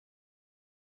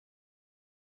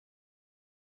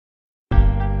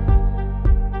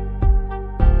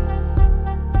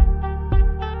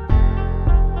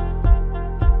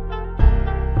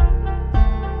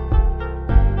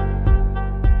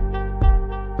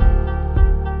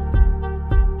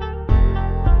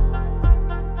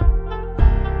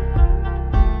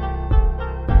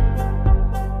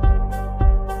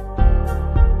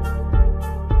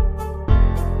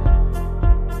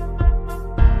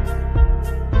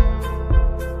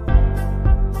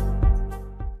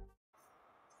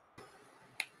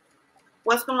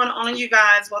What's going on, you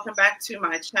guys? Welcome back to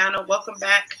my channel. Welcome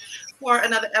back for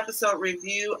another episode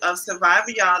review of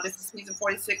Survivor, y'all. This is season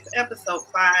 46, episode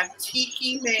 5,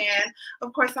 Tiki Man.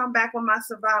 Of course, I'm back with my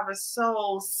Survivor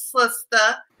soul sister,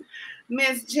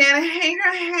 Miss Jenna. Hey,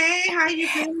 girl, hey, how you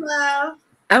doing, love?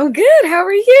 I'm good. How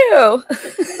are you?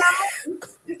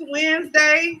 It's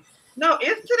Wednesday. No,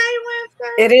 it's today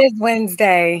Wednesday? It is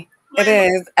Wednesday. It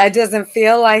is. It doesn't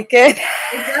feel like it.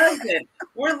 It doesn't.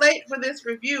 We're late for this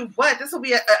review, but this will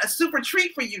be a super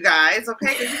treat for you guys,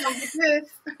 okay? Because you're going to get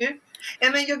this,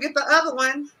 and then you'll get the other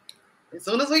one as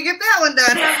soon as we get that one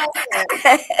done.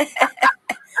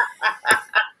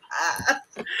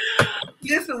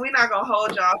 Listen, we're not going to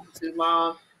hold y'all for too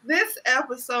long. This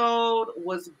episode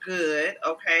was good,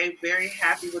 okay? Very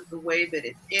happy with the way that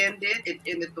it ended. It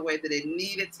ended the way that it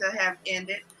needed to have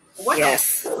ended. What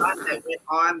yes. That went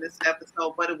on this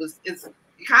episode, but it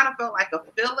kind of felt like a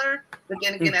filler, but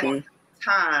then again, at the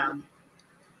time,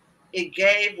 it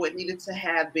gave what needed to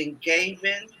have been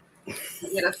given to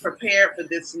get us prepared for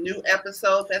this new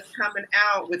episode that's coming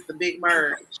out with the big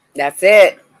merge. That's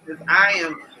it. Because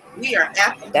we are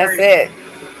at the That's merge. it.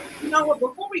 You know what?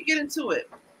 Before we get into it,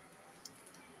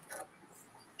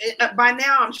 by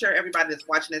now, I'm sure everybody that's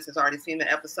watching this has already seen the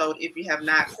episode. If you have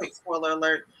not, quick spoiler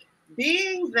alert.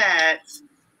 Being that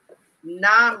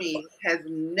Nami has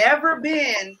never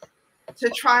been to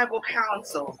tribal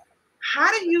council, how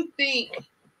do you think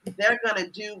they're going to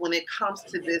do when it comes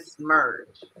to this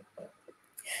merge?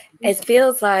 I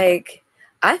feel like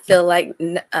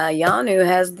Yanu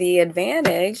has the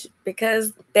advantage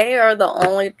because they are the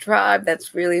only tribe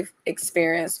that's really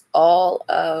experienced all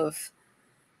of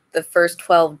the first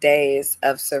 12 days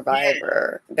of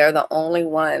Survivor. Yeah. They're the only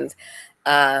ones.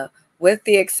 With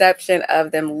the exception of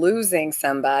them losing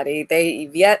somebody,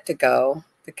 they've yet to go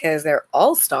because they're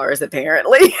all stars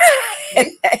apparently.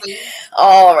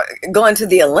 All going to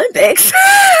the Olympics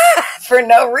for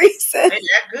no reason. Hey,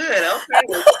 good.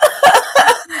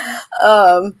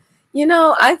 Okay. You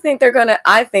know, I think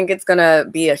it's gonna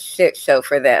be a shit show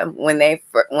for them when they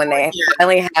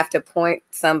finally have to point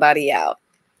somebody out.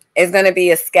 It's gonna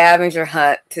be a scavenger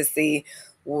hunt to see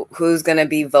who's gonna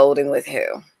be voting with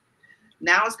who.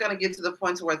 Now it's going to get to the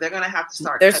point where they're going to have to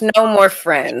start. There's no more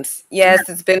friends. Yes,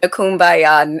 it's been a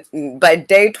kumbaya. By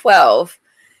day 12,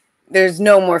 there's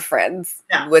no more friends.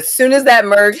 Yeah. As soon as that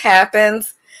merge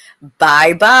happens,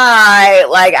 bye-bye.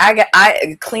 Like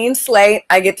I clean slate.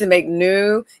 I get to make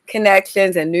new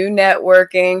connections and new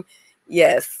networking.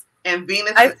 Yes. And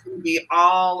Venus is going to be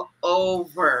all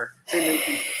over.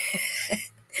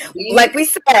 Like we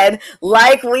said.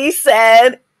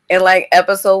 In like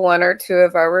episode 1 or 2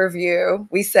 of our review,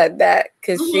 we said that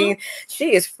because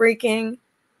she is freaking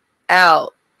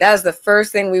out. That's the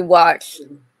first thing we watched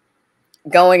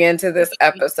going into this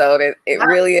episode. It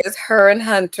really is her and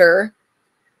Hunter.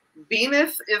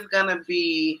 Venus is gonna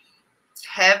be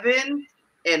Tevin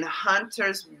and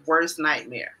Hunter's worst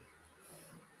nightmare.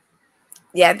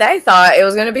 Yeah, they thought it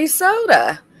was gonna be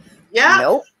Soda. Yeah,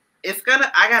 nope. It's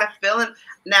gonna. I got a feeling.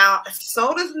 Now,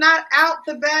 Soda's not out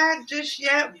the bag just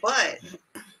yet, but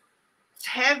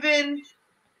Tevin,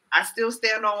 I still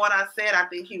stand on what I said. I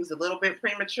think he was a little bit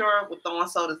premature with throwing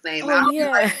Soda's name out.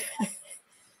 Yeah.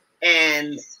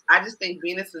 And I just think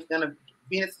Venus is gonna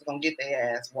get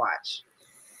their ass. Watch.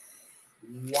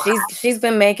 Wow. She's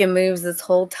been making moves this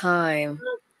whole time.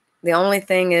 The only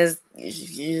thing is,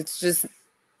 it's just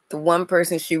the one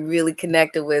person she really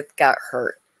connected with got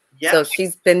hurt. Yep. So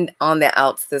she's been on the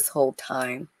outs this whole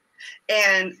time.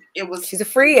 And she's a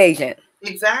free agent.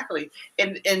 Exactly.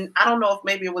 And I don't know if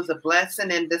maybe it was a blessing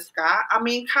in disguise. I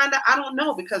mean, kind of, I don't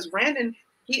know, because Brandon,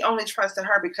 he only trusted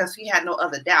her because he had no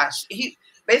other doubt. She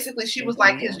was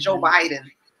like his Joe Biden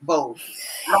vote.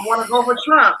 I don't want to go for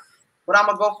Trump, but I'm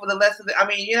going to go for the less of the, I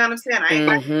mean, you know what I'm saying? I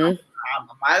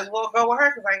might as well go with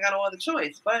her because I ain't got no other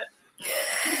choice, but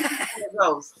it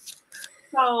goes.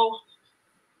 So,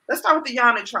 let's start with the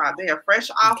Yanu tribe. They are fresh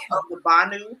off of the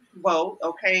Banu vote.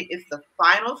 Okay, it's the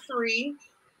final 3.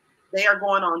 They are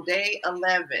going on day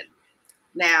 11.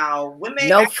 Now, when they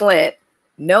no Flint.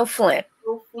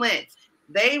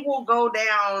 They will go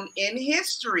down in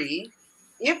history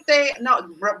if they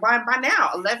by now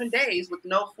 11 days with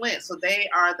no Flint. So they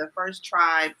are the first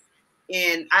tribe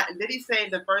did he say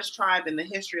the first tribe in the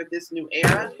history of this new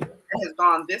era that has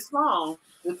gone this long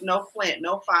with no Flint,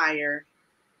 no fire,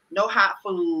 no hot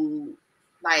food.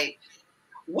 Like,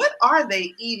 what are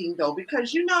they eating though?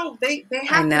 Because you know they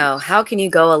have. I know. How can you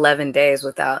go 11 days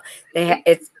without?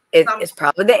 It's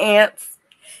probably the ants.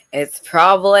 It's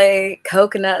probably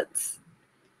coconuts.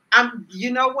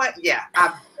 You know what? Yeah,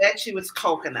 I bet you it's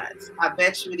coconuts. I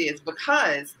bet you it is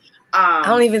because I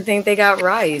don't even think they got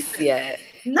rice yet.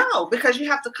 No, because you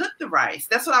have to cook the rice.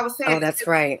 That's what I was saying. Oh, that's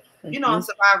right. You know, in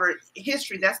Survivor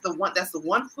history, that's the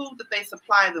one food that they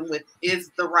supply them with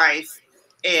is the rice.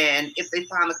 And if they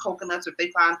find the coconuts or if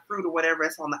they find fruit or whatever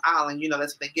that's on the island, you know,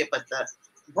 that's what they get. But the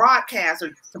broadcast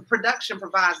or the production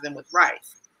provides them with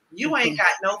rice. You ain't got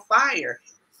no fire.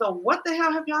 So what the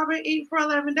hell have y'all been eating for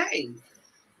 11 days?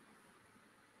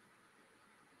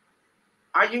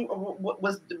 Are you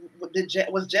was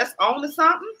Jess on to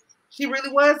something? She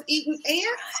really was eating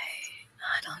ants?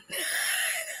 I don't know.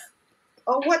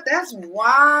 Oh, what? That's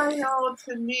wild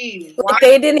to me. Like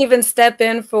they didn't even step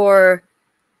in for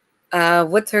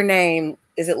what's her name?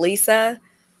 Is it Lisa?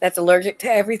 That's allergic to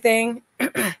everything.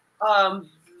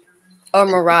 Or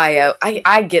Mariah.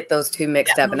 I get those two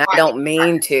mixed up, and I don't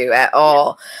mean to at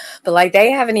all. But like they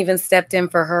haven't even stepped in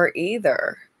for her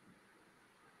either.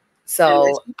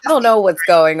 So I don't know what's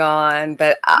going on,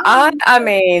 but I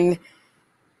mean,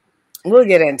 we'll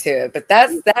get into it. But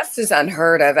that's just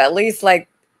unheard of. At least, like,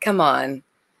 come on,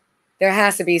 there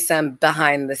has to be some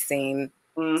behind the scene,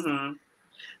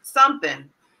 something,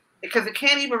 because it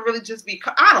can't even really just be.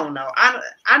 I don't know.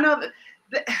 I know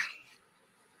that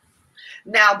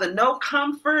now the no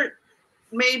comfort,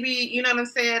 maybe, you know what I'm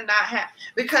saying,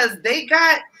 because they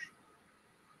got.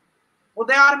 Well,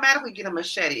 they automatically get a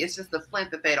machete. It's just the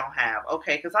flint that they don't have.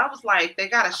 Okay, because I was like, they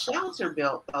got a shelter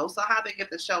built, though. So how they get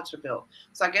the shelter built?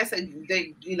 So I guess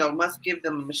they you know, must give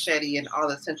them a machete and all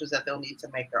the essentials that they'll need to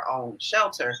make their own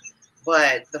shelter.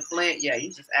 But the flint, yeah, you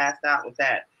just asked out with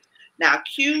that. Now,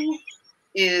 Q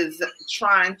is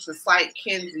trying to psych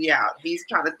Kenzie out. He's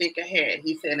trying to think ahead.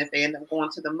 He's saying if they end up going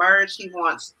to the merge, he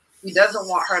doesn't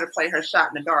want her to play her shot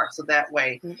in the dark. So that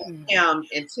way, him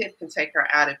and Tip can take her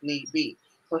out if need be.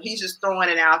 So he's just throwing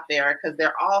it out there because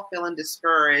they're all feeling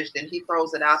discouraged, and he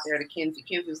throws it out there to Kenzie.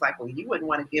 Kenzie's like, well, you wouldn't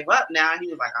want to give up now. He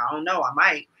was like, I don't know, I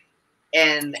might.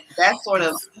 And that sort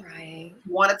of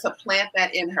wanted to plant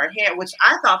that in her head, which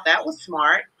I thought that was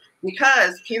smart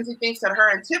because Kenzie thinks that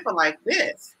her and Tip are like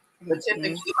this. But Tip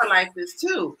and Q are like this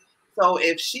too. So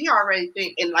if she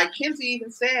already and like Kenzie even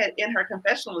said in her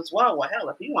confessional as well, hell,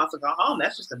 if he wants to go home,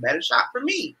 that's just a better shot for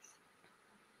me.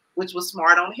 Which was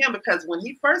smart on him because when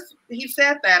he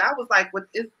said that, I was like,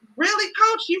 is really,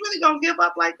 Coach, you really gonna give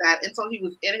up like that? And so he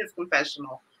was in his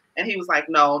confessional and he was like,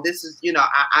 no, this is, you know,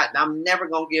 I'm never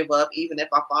gonna give up. Even if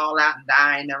I fall out and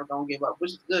die, I ain't never gonna give up,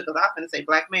 which is good because I'm gonna say,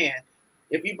 black man,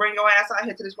 if you bring your ass out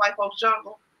here to this white folks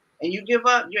jungle and you give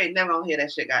up, you ain't never gonna hear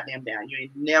that shit goddamn down. You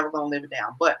ain't never gonna live it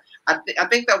down. But I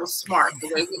think that was smart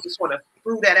the way he just sort of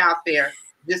threw that out there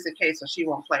just in case so she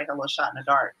won't play her little shot in the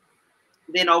dark.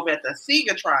 Then over at the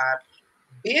Sega tribe,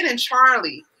 Ben and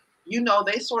Charlie, you know,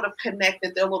 they sort of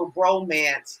connected their little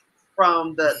bromance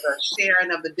from the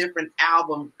sharing of the different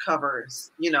album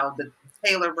covers, you know, the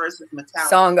Taylor versus Metallica.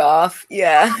 Song Off,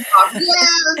 yeah. Yeah,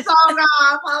 the Song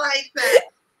Off. I like that.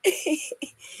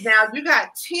 Now you got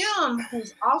Tim,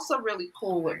 who's also really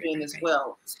cool with Ben as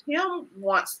well. Tim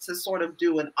wants to sort of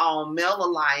do an all-male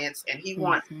alliance, and he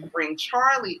wants to bring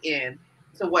Charlie in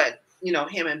to what, you know,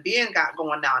 him and Ben got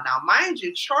going down. Now, mind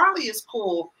you, Charlie is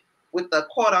cool with the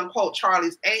quote unquote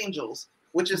Charlie's Angels,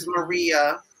 which is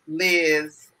Maria,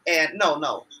 Liz, and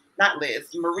no, not Liz,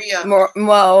 Maria,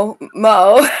 Mo,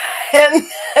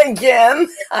 and Jim.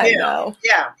 I know.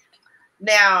 Yeah.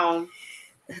 Now,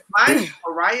 mind you,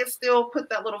 Mariah still put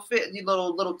that little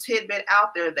tidbit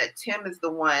out there that Tim is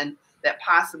the one that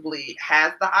possibly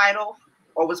has the idol,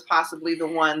 or was possibly the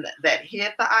one that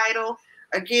hid the idol.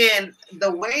 Again, the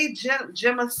way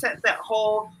Gemma set that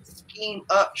whole scheme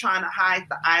up trying to hide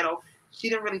the idol, she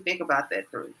didn't really think about that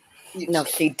through. No,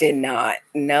 she did not.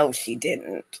 No, she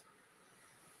didn't.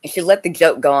 And she let the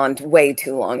joke go on way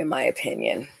too long, in my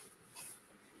opinion.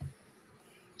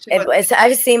 I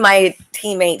just see my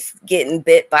teammates getting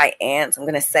bit by ants. I'm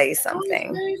going to say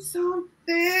something.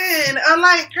 I'm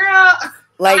like, girl.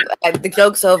 Like, the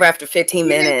joke's over after 15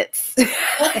 minutes.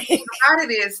 Well, the thing about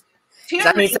it is,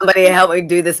 I need somebody to help me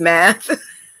do this math.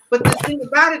 But the thing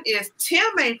about it is,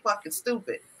 Tim ain't fucking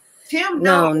stupid. Tim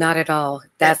knows not at all.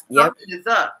 That's something is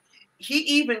up. He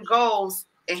even goes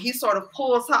and he sort of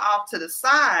pulls her off to the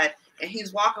side, and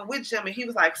he's walking with Jim, and he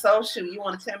was like, "So, shoot, you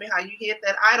want to tell me how you hit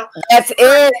that idol?" That's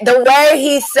it. The way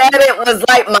he said it was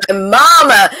like my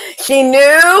mama. He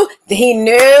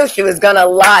knew she was gonna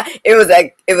lie. It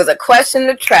was a question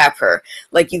to trap her.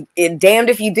 Like damned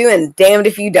if you do and damned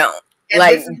if you don't. And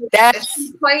like that.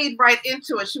 She played right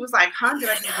into it. She was like, "Huh? Did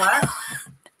I do what?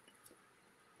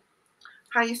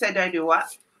 How you say did I do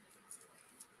what?"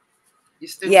 You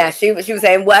stupid. Yeah, she was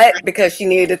saying what because she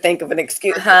needed to think of an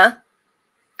excuse, huh?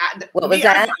 What was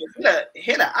that?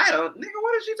 Hit an idol. Nigga,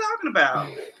 what is she talking about?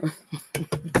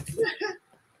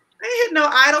 I ain't hit no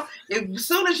idol. As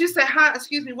soon as you say, hi,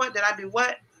 excuse me, what did I do?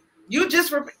 What? You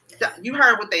just, you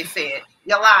heard what they said.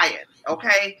 You're lying,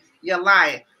 okay? You're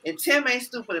lying. And Tim ain't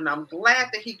stupid, and I'm glad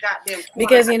that he got them.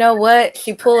 Because you know what?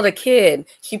 She pulled a kid.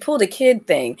 She pulled a kid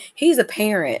thing. He's a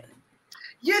parent.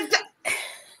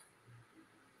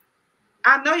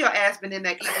 I know your ass been in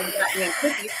there eating goddamn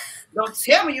cookies. Don't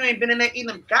tell me you ain't been in there eating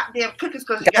them goddamn cookies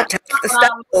because you got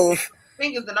the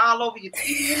fingers and all over your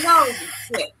teeth and your nose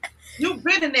and shit. You've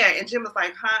been in there. And Jim was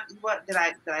like, huh? What did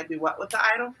I do? What with the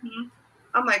idol?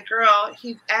 I'm like, girl,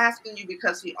 he's asking you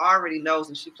because he already knows.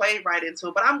 And she played right into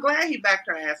it. But I'm glad he backed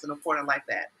her ass in a corner like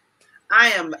that. I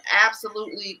am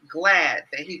absolutely glad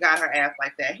that he got her ass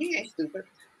like that. He ain't stupid.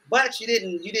 But you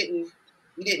didn't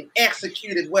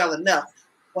execute it well enough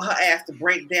for her ass to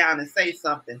break down and say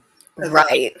something.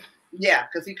 Right. Yeah,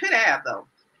 because he could have, though.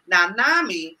 Now,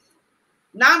 NAMPY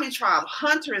tribe,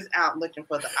 Hunter is out looking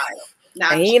for the idol.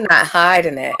 Now, and he's not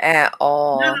hiding it at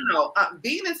all. No.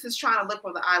 Venus is trying to look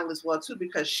for the idol as well, too,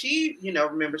 because she,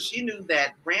 remember, she knew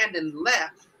that Brandon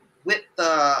left with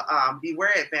the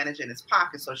Beware advantage in his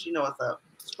pocket. So she knows it's a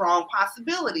strong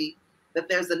possibility that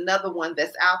there's another one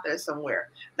that's out there somewhere.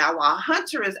 Now, while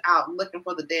Hunter is out looking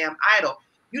for the damn idol,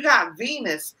 you got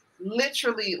Venus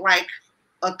literally like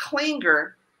a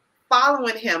clinger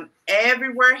following him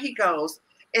everywhere he goes.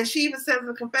 And she even says in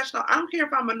the confessional, I don't care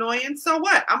if I'm annoying. So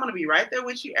what? I'm going to be right there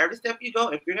with you every step you go.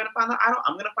 If you're going to find the idol,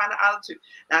 I'm going to find the idol too.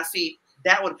 Now, see,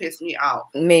 that would have pissed me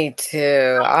off. Me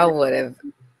too. I would have.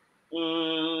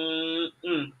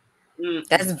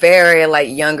 That's very like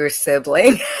younger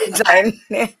sibling.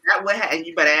 That would have, and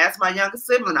you better ask my younger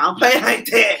sibling. I don't play like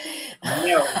that.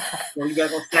 No. So you better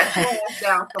go set your ass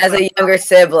down. As a younger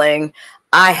sibling,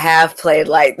 I have played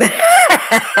like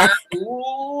that.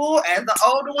 Ooh, as the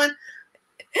older one,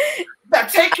 but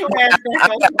take your ass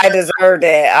back. I deserved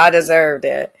it. I deserved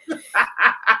it.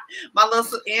 My little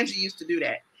sister Angie used to do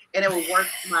that, and it would work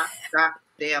my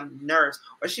goddamn nerves.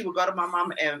 Or she would go to my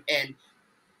mom and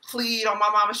plead on my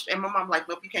mama, and my mom like,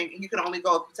 nope, you can't. You can only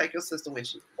go if you take your sister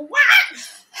with you. What?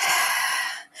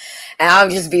 And I'll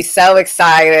just be so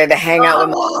excited to hang out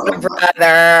with my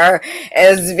brother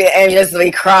and just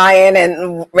be crying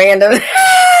and random.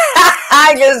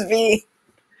 I just be.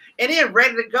 And then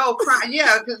ready to go cry.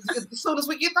 Yeah, because as soon as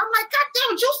we get, I'm like, God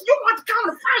damn it, you want to come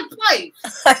to first place.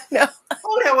 I know.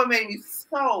 Oh, that would make me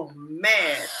so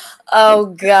mad. Oh,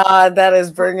 God, that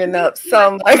is bringing up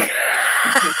so much.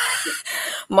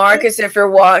 Marcus, if you're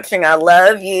watching, I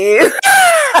love you.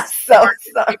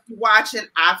 Marcus, if you're watching,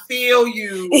 I feel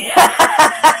you.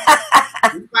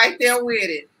 You right there with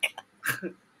it.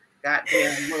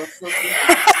 Goddamn little sister.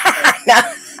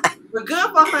 But good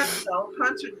for Hunter, though.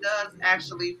 Hunter does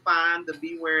actually find the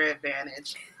Beware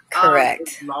advantage. Correct.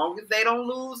 As long as they don't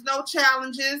lose no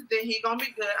challenges, then he gonna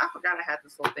be good. I forgot I had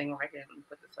this little thing right here. Let me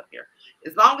put this up here.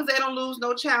 As long as they don't lose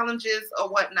no challenges or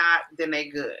whatnot, then they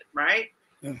good, right?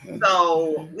 Mm-hmm.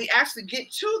 So we actually get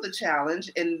to the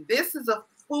challenge, and this is a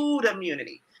food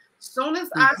immunity. Soon as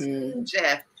I seen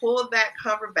Jeff pull that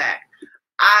cover back,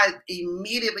 I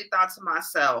immediately thought to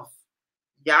myself,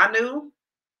 y'all knew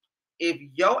if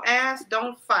your ass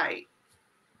don't fight,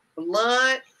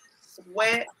 blood,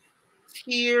 sweat,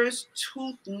 tears,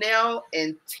 tooth, nail,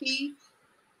 and teeth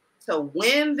to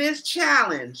win this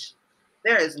challenge,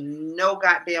 there is no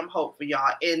goddamn hope for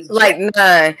y'all. And like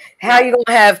none. How you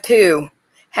gonna have two?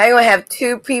 How you gonna have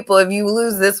two people if you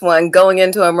lose this one going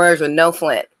into a merge with no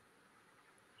flint?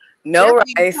 No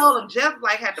rice. Told him, Jeff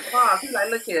like had to pause. He's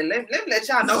like, look here, let me let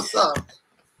y'all know something.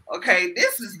 Okay,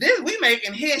 this we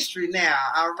making history now.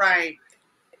 All right.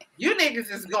 You niggas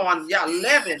is going, y'all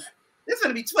 11. This is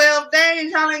gonna be 12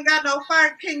 days. Y'all ain't got no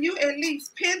fire. Can you at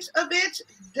least pinch a bitch?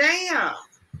 Damn.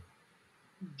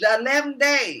 11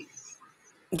 days.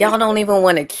 Y'all don't even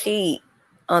want to cheat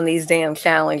on these damn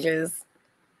challenges.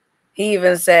 He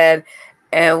even said,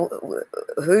 and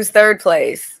who's third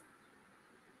place?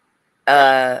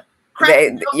 Y'all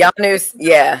knew,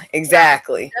 yeah,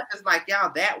 exactly. Jeff is like,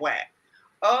 y'all that whack.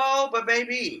 Oh, but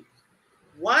baby,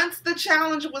 once the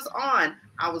challenge was on,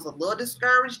 I was a little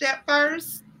discouraged at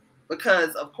first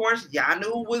because, of course,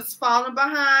 Yanu was falling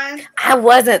behind. I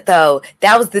wasn't, though.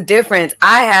 That was the difference.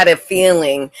 I had a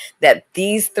feeling that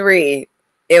these three,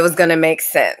 it was going to make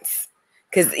sense.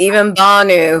 Because even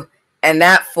Banu and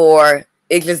that four,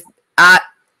 it just,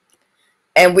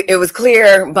 it was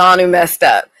clear Banu messed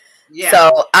up. Yeah.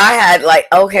 So I had like,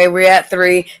 okay, we're at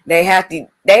 3. They have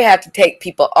to take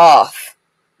people off.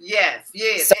 Yes,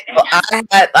 yes. So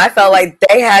I felt like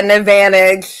they had an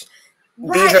advantage.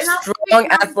 Right. These are strong,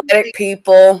 athletic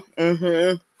people.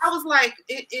 Mm-hmm. I was like,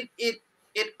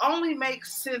 it only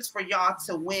makes sense for y'all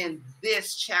to win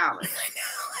this challenge.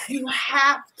 You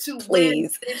have to win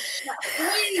this challenge.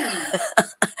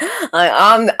 Please.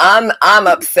 I'm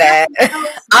upset.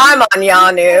 I'm on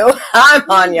Yanu. I'm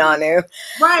on Yanu.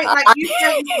 Right, like you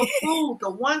can't even fool the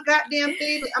one goddamn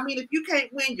thing. I mean, if you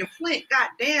can't win your Flint,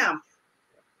 goddamn,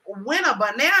 win a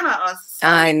banana or something.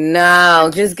 I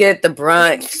know. Just get the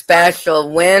brunch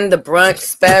special. Win the brunch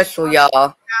special,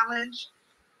 y'all. Challenge.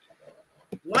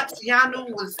 Once Yanu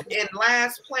was in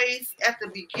last place at the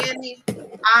beginning,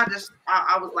 I was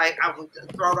like, I would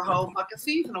throw the whole fucking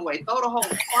season away, throw the whole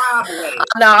tribe away.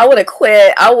 No, I would have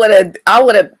quit. I would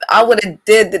have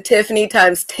did the Tiffany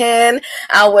times 10.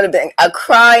 I would have been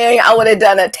crying. I would have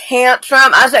done a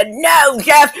tantrum. I said, no,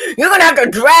 Jeff, you're gonna have to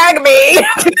drag me.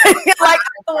 Like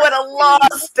I would have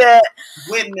lost it.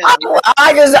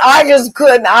 I just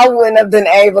couldn't. I wouldn't have been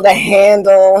able to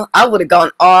handle. I would have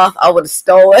gone off. I would have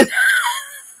stolen.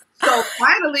 So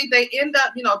finally, they end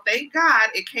up, thank God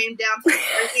it came down to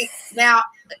now,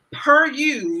 per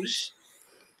usual,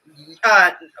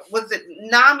 was it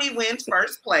Nami wins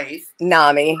first place?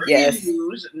 Nami, yes.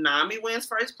 Nami wins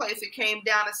first place. It came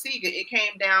down to Sega. It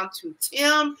came down to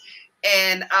Tim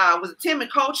and was it Tim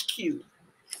and Coach Q?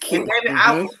 And baby,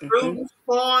 I was rooting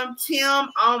for him. Tim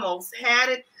almost had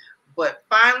it, but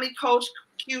finally Coach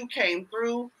Q came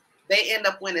through. They end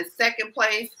up winning second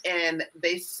place, and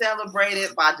they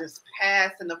celebrated by just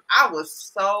passing them. I was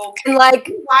so like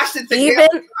we watched it together.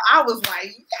 Even, I was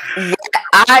like,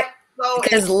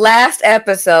 because last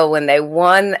episode when they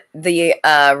won the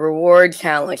reward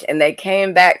challenge and they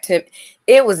came back to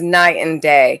it was night and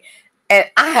day. And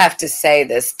I have to say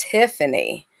this,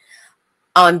 Tiffany,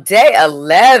 on day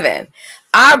 11,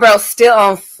 eyebrows still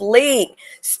on fleek,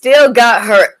 still got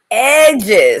her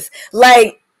edges,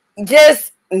 like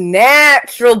just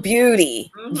natural beauty,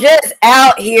 just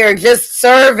out here, just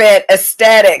serving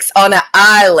aesthetics on an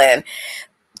island.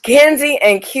 Kenzie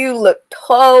and Q look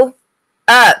toe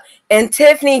up, and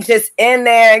Tiffany just in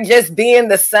there, just being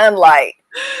the sunlight.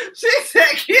 She said,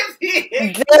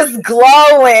 Kenzie, just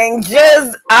glowing.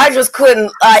 I just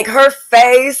couldn't, like, her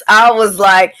face. I was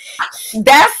like,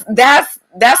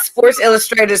 that's Sports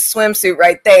Illustrated swimsuit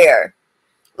right there.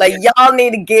 Like, y'all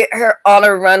need to get her on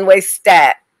a runway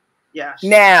stat. Yeah.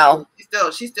 Now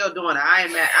she's still doing it. I'm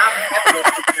happy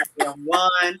that they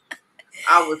won.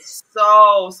 I was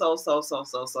so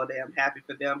damn happy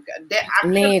for them.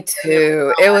 Me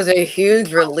too. It was a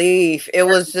huge relief. It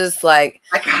was just like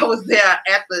I was there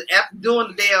after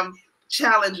doing the damn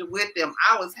challenge with them.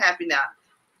 I was happy. Now,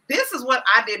 this is what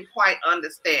I didn't quite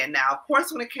understand. Now, of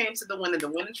course, when it came to the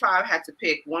winning tribe had to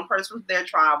pick one person from their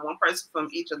tribe, one person from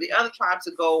each of the other tribes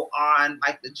to go on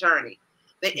like the journey.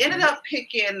 They ended up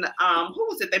picking, who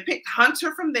was it? They picked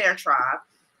Hunter from their tribe,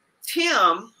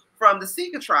 Tim from the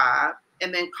Sika tribe,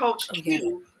 and then Coach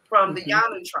Q from the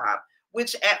Yanu tribe,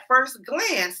 which at first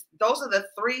glance, those are the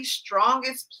three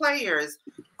strongest players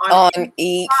on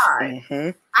each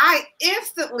tribe. I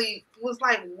instantly was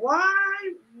like,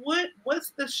 why?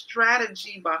 What's the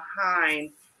strategy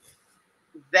behind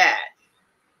that?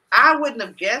 I wouldn't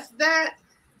have guessed that,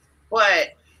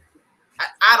 but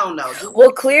I don't know.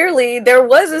 Well, clearly there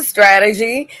was a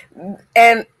strategy,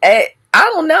 and I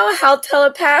don't know how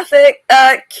telepathic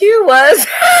Q was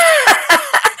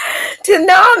to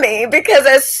Nami, because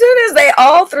as soon as they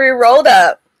all three rolled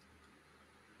up,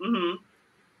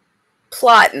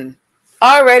 plotting,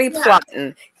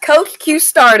 plotting. Coach Q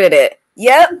started it.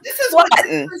 Yep,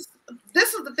 plotting.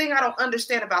 This is the thing I don't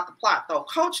understand about the plot, though.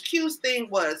 Coach Q's thing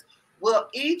was,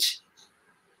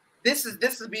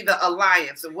 this would be the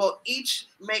alliance, and we'll each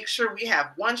make sure we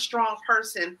have one strong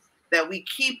person that we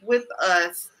keep with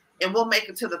us, and we'll make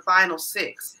it to the final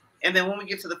 6. And then when we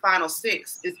get to the final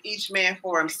 6, it's each man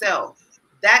for himself.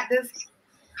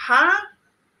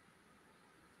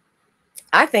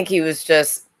 I think he was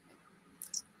just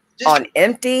on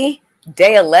empty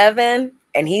day 11,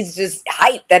 and he's just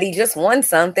hyped that he just won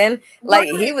something. Like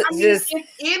he was there's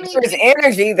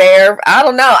energy there. I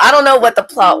don't know what the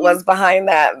plot was behind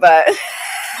that, but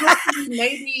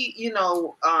maybe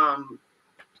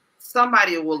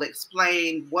somebody will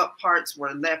explain what parts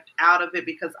were left out of it,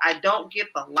 because I don't get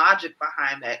the logic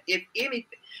behind that. If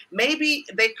anything, maybe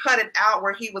they cut it out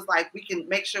where he was like, we can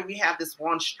make sure we have this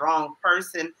one strong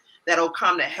person that'll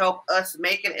come to help us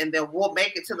make it, and then we'll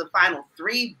make it to the final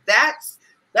 3.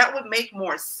 That would make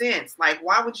more sense. Like,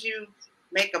 why would you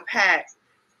make a pact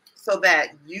so that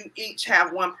you each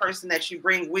have one person that you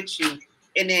bring with you,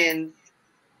 and then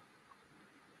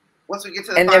once we get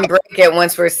to the then break it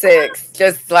once we're 6?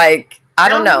 Just like, I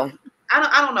don't know.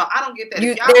 I don't know. I don't get that.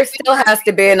 There still has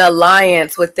to be an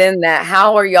alliance within that.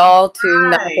 How are y'all two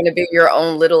not going to be your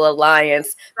own little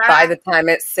alliance by the time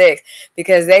it's 6?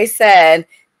 Because they said,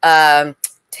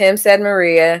 Tim said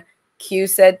Maria, Q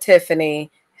said Tiffany,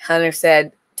 Hunter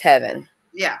said Tevin.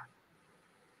 Yeah.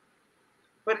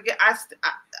 But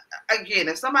again,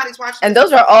 if somebody's watching, and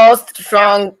those are all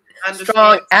strong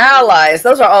allies.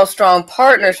 Those are all strong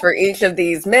partners for each of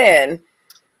these men.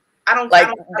 I don't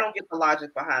get the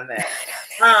logic behind that.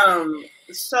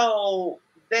 So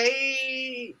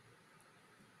they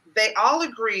all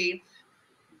agree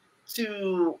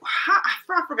to.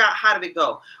 I forgot how did it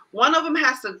go. One of them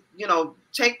has to,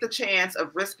 take the chance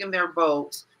of risking their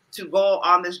votes to go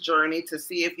on this journey to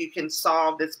see if you can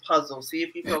solve this puzzle. See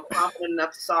if you feel confident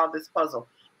enough to solve this puzzle.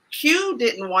 Q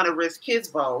didn't want to risk his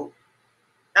vote.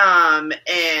 And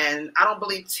I don't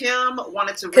believe Tim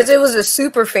wanted to, because it was a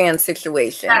super fan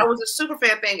situation. Yeah, it was a super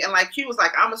fan thing, and like Q was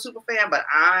like, "I'm a super fan, but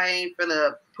I ain't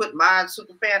gonna put my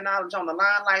super fan knowledge on the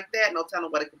line like that. No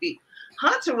telling what it could be."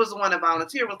 Hunter was the one that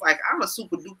volunteered. Was like, "I'm a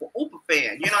super duper uber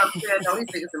fan. You know what I'm saying? No, he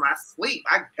thinks in my sleep.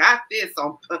 I got this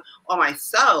on my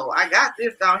soul. I got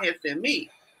this down here for me."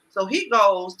 So he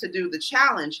goes to do the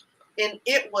challenge. And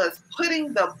it was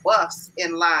putting the buffs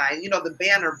in line, the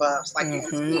banner buffs, like you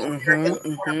see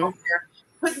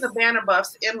putting the banner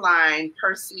buffs in line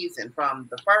per season, from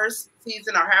the first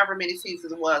season or however many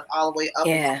seasons it was all the way up.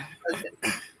 Yeah.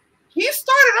 He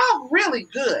started off really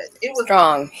good. It was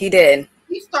strong. He did.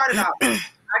 He started out, I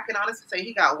can honestly say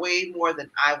he got way more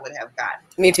than I would have gotten.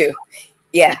 Me too.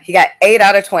 Yeah, he got 8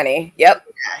 out of 20. Yep.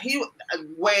 Yeah, he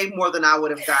way more than I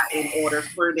would have got in order,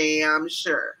 for damn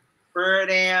sure. For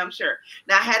damn sure.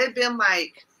 Now, had it been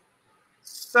like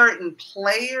certain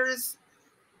players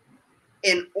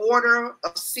in order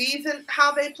of season,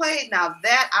 how they played, now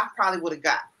that I probably would have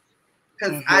got.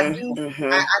 Because I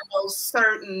know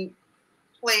certain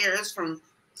players from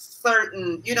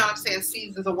certain,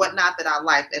 seasons or whatnot that I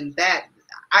like. And that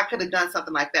I could have done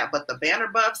something like that. But the banner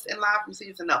buffs in live from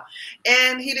season, no.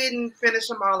 And he didn't finish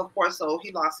them all, of course, so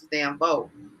he lost his damn vote.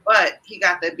 But he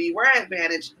got that beware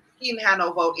advantage. He didn't have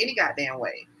no vote any goddamn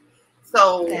way.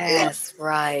 So that's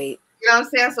right. You know what I'm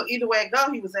saying? So either way it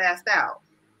go, he was asked out.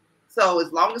 So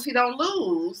as long as he don't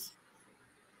lose,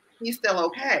 he's still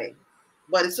okay.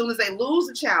 But as soon as they lose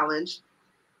the challenge,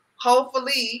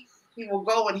 hopefully he will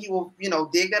go and he will,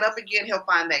 dig that up again. He'll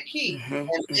find that key, and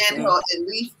then he'll at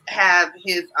least have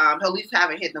his he'll at least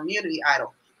have a hidden immunity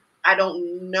idol. I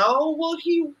don't know, will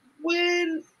he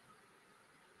win?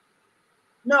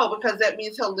 No, because that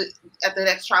means he'll at the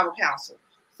next tribal council.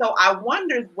 So I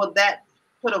wondered, will that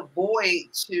put a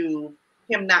void to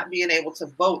him not being able to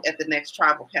vote at the next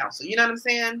tribal council? You know what I'm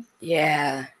saying?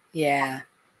 Yeah, yeah.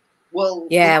 Well,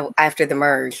 yeah, after the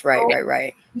merge, right. You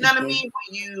know what I mean?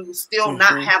 Will you still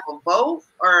not have a vote,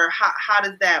 or how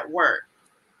does that work?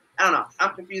 I don't know.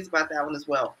 I'm confused about that one as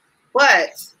well. But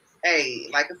hey,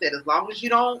 like I said, as long as you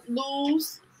don't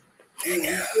lose. You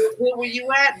feel good where you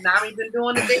at? Nami been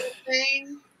doing the big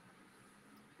thing.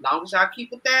 As long as y'all keep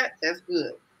with that, that's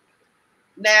good.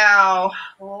 Now,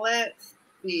 let's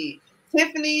see.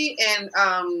 Tiffany and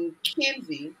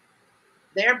Kenzie,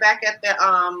 they're back at the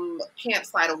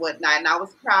campsite or whatnot, and I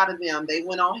was proud of them. They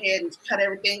went on ahead and cut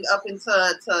everything up into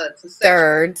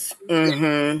thirds.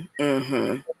 You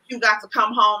got to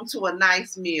come home to a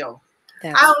nice meal.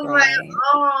 That's I was right. like,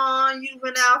 oh, you've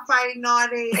been out fighting all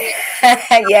day.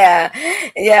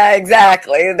 yeah,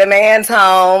 exactly. The man's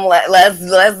home. Let's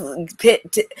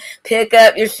pick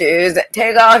up your shoes,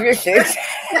 take off your shoes.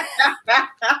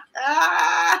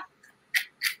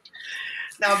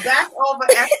 Now back over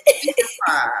at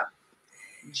EP5,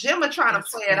 Gemma trying to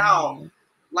play it off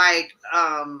like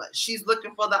she's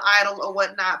looking for the idol or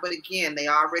whatnot, but again, they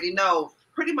already know.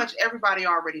 Pretty much everybody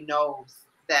already knows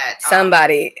that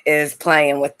somebody is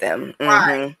playing with them.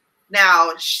 Right.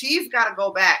 Now she's got to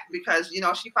go back because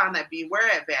she found that beware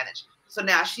advantage. So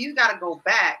now she's got to go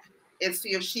back and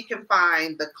see if she can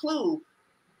find the clue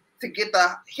to get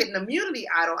the hidden immunity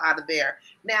idol out of there.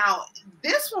 Now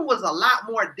this one was a lot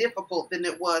more difficult than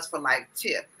it was for like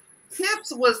Tip.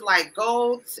 Tip's was like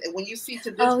gold. When you see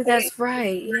to this oh, that's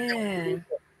right. Yeah.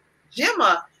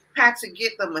 Gemma had to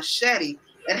get the machete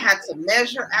and had to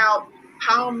measure out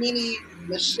how many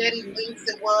machete links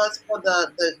it was for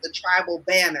the tribal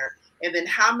banner, and then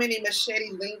how many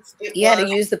machete links it was. You had to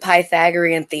use the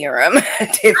Pythagorean theorem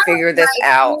to figure this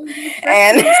out.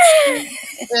 And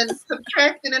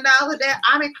subtracting and all of that.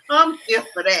 I didn't come here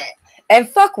for that. And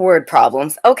fuck word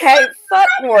problems, okay? Fuck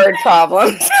word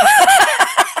problems.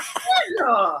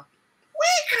 We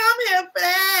come here for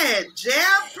that.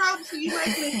 Jam probably so you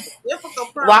make it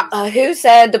difficult problem. Who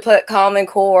said to put Common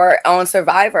Core on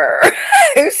Survivor?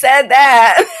 Who said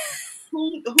that?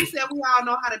 Who said we all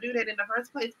know how to do that in the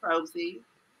first place, Prosy?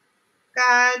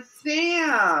 God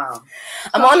damn.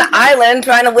 I'm on the island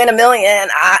trying to win $1 million.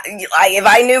 If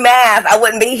I knew math, I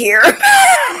wouldn't be here.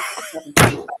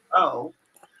 Oh.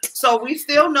 So we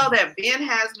still know that Ben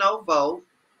has no vote.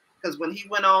 Because when he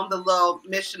went on the little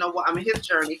mission of, his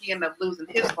journey, he ended up losing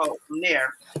his vote from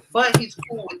there. But he's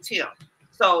cool with Tim.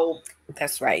 So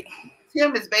that's right.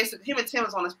 Tim is basically, him and Tim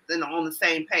is on the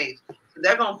same page. So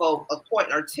they're going to vote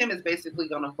according, or Tim is basically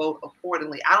going to vote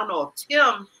accordingly. I don't know if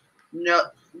Tim,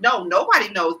 nobody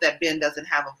knows that Ben doesn't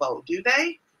have a vote, do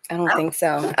they? I don't think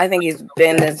so. I think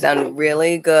Ben has done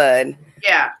really good.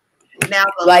 Yeah. Now,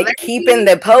 keeping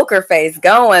the poker face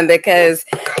going because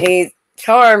he's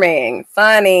charming,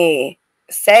 funny,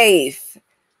 safe,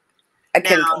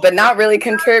 but not really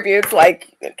contributes.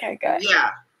 Okay, guys.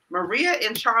 Yeah, Maria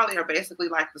and Charlie are basically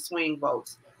like the swing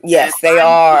votes. Yes, they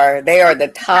are. They are the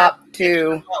top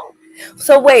two.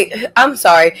 So wait, I'm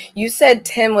sorry. You said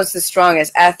Tim was the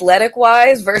strongest,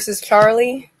 athletic-wise versus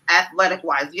Charlie.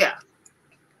 Athletic-wise, yeah.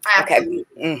 Absolutely.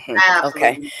 Okay. Mm-hmm.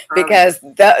 Okay. Because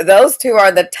those two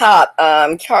are the top.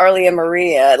 Charlie and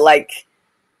Maria,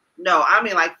 No, I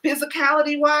mean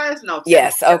physicality wise, no.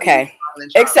 Yes, okay.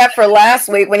 Except for last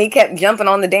week when he kept jumping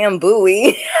on the damn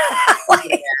buoy.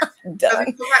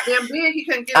 Damn big, he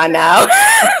couldn't get I know.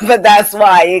 But that's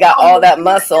why he got all that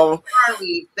muscle.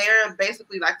 Charlie, they're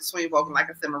basically like the swing vote.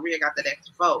 Like I said, Maria got that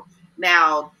extra vote.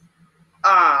 Now,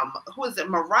 who is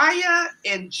it? Mariah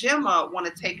and Gemma want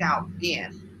to take out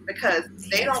Ben. Because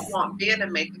they don't want Ben to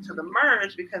make it to the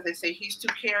merge because they say he's too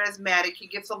charismatic. He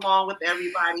gets along with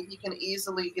everybody. He can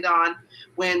easily get on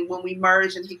when we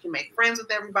merge and he can make friends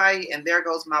with everybody. And there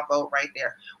goes my vote right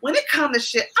there. When it comes to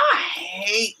shit, I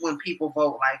hate when people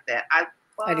vote like that. I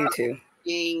do too.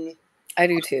 I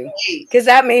do too. Hate. Because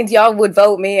that means y'all would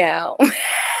vote me out.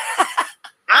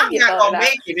 I'm not going to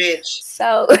make it, bitch.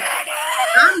 So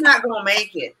I'm not going to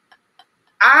make it.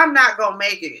 I'm not going to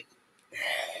make it.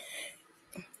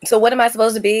 So what am I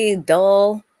supposed to be?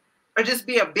 Dull? Or just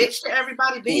be a bitch to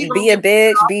everybody? Be a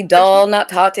bitch, be dull, not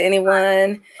talk to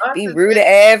anyone, be rude to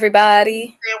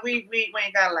everybody. We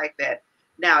ain't got it like that.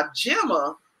 Now,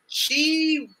 Gemma,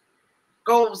 she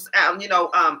goes out,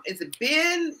 is it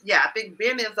Ben? Yeah, I think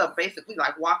Ben ends up basically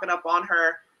walking up on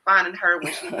her, finding her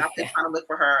when she's out there trying to look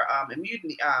for her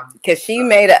immunity. Because she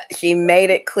made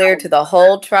it clear to the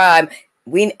whole tribe.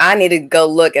 I need to go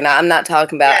look, and I'm not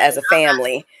talking about as a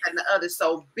family. And the other,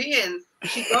 so Ben,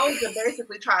 she goes and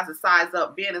basically tries to size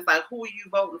up Ben. It's like, who are you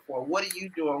voting for? What are you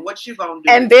doing? What you gonna do?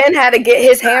 And Ben had to get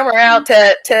his hammer out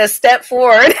to step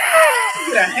forward.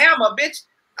 Get a hammer, bitch.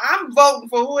 I'm voting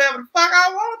for whoever the fuck I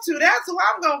want to. That's who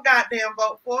I'm gonna goddamn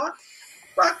vote for.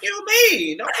 Fuck you,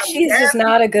 me. She's just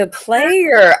not a good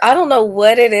player. I don't know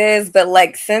what it is,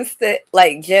 but since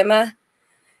Gemma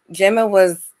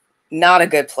was not a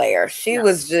good player. She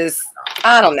was just,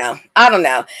 I don't know.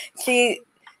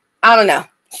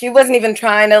 She wasn't even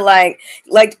trying to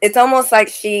it's almost like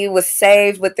she was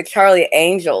saved with the Charlie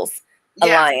Angels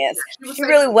alliance. She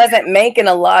really wasn't making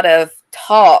a lot of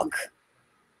talk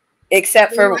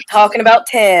except for talking about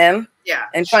Tim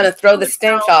and trying to throw the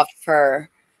stench off of her.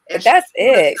 But that's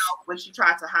it. When she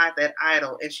tried to hide that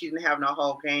idol and she didn't have no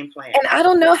whole game plan. And I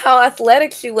don't know how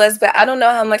athletic she was, but I don't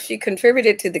know how much she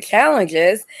contributed to the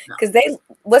challenges because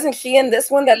wasn't she in this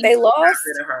one that they lost? Got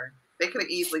rid of her. They could have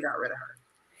easily got rid of her.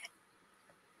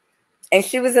 And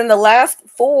she was in the last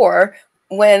 4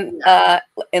 when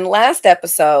in last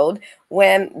episode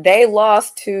when they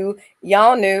lost to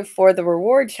Yanu for the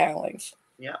reward challenge.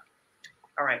 Yeah.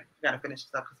 All right, we gotta finish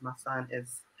this up because my son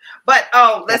is. But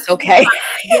that's okay.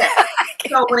 Yeah.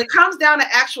 So when it comes down to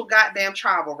actual goddamn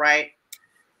tribal, right?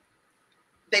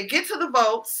 They get to the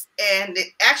votes, and it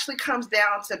actually comes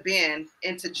down to Ben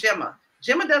and to Gemma.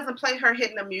 Gemma doesn't play her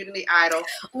hidden immunity idol.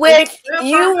 Which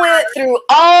you went through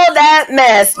all that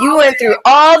mess. You went through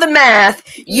all the math.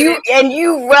 You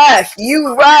rushed.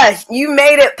 You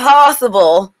made it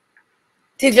possible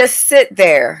to just sit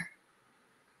there.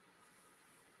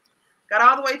 Got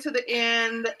all the way to the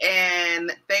end,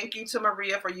 and thank you to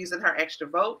Maria for using her extra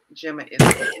vote. Gemma is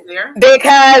there.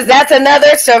 Because that's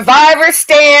another survivor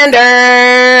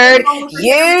standard.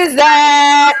 Use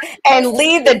that and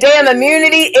leave the damn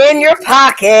immunity in your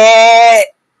pocket.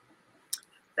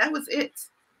 That was it.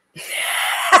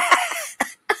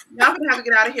 Now I'm going to have to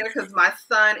get out of here because my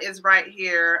son is right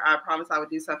here. I promised I would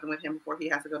do something with him before he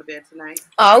has to go to bed tonight.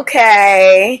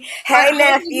 Okay. Hey,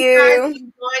 nephew. You guys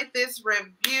enjoyed this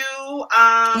review.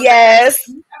 Yes.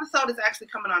 You have a episode is actually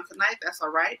coming on tonight. That's all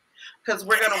right, because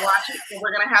we're gonna watch it and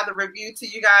we're gonna have the review to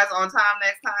you guys on time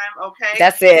next time. Okay.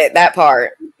 That's it. That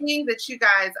part. Anything that you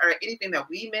guys or anything that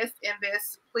we missed in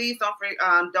this, please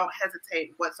don't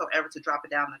hesitate whatsoever to drop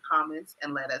it down in the comments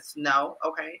and let us know.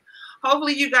 Okay.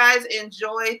 Hopefully you guys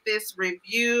enjoyed this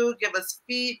review. Give us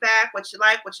feedback, what you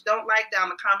like, what you don't like, down in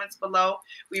the comments below.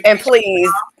 And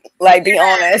please, like, be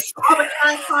honest. All the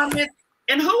kind comments.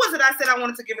 And who was it I said I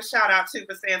wanted to give a shout out to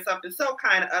for saying something so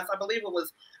kind to us? I believe it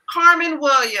was Carmen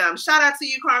Williams. Shout out to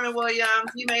you, Carmen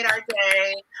Williams. You made our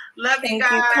day. Love you guys.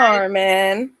 Thank you,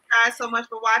 Carmen. Thank you guys so much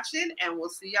for watching, and we'll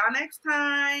see y'all next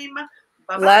time.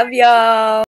 Bye-bye. Love y'all.